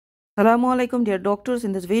Assalamualaikum dear doctors.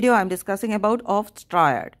 In this video I am discussing about Obs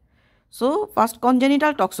TRIAD. So first,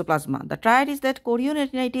 congenital toxoplasma. The triad is that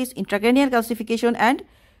chorioretinitis, intracranial calcification and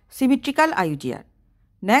symmetrical IUTR.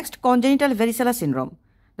 Next, congenital varicella syndrome.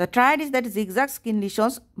 The triad is that zigzag skin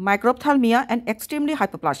lesions, microphthalmia and extremely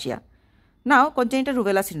hypoplasia. Now, congenital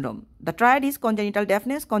rubella syndrome. The triad is congenital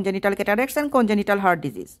deafness, congenital cataracts and congenital heart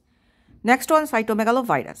disease. Next one,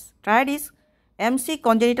 cytomegalovirus. Triad is MC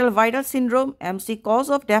congenital viral syndrome, MC cause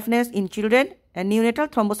of deafness in children and neonatal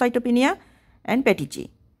thrombocytopenia and petechiae.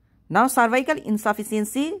 Now, cervical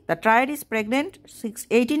insufficiency. The triad is pregnant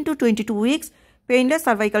 18 to 22 weeks, painless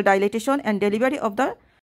cervical dilatation and delivery of the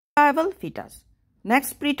viable fetus.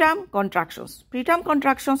 Next, preterm contractions. Preterm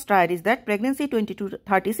contractions triad is that pregnancy 20 to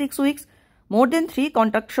 36 weeks, more than 3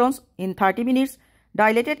 contractions in 30 minutes,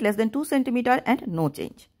 dilated less than 2 cm and no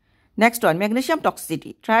change. Next one, magnesium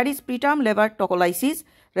toxicity. Triad is preterm liver tocolysis,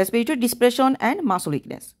 respiratory depression and muscle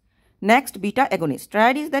weakness. Next, beta agonist.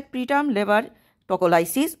 Triad is that preterm liver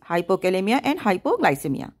tocolysis, hypokalemia and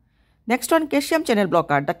hypoglycemia. Next one, calcium channel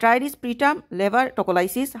blocker. The triad is preterm liver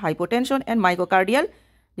tocolysis, hypotension and myocardial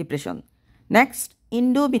depression. Next,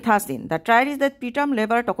 indomethacin. The triad is that preterm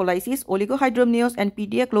liver tocolysis, oligohydramnios and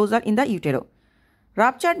PDA closure in the utero.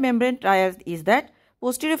 Ruptured membrane triad is that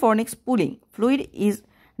posterior fornix pooling. Fluid is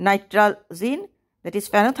nitrazine, that is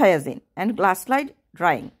phenothiazine, and glass slide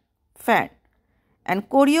drying, fan. And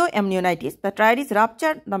chorioamnionitis, the triad is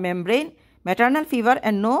rupture the membrane, maternal fever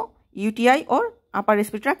and no UTI or upper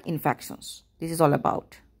respiratory tract infections. This is all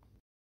about.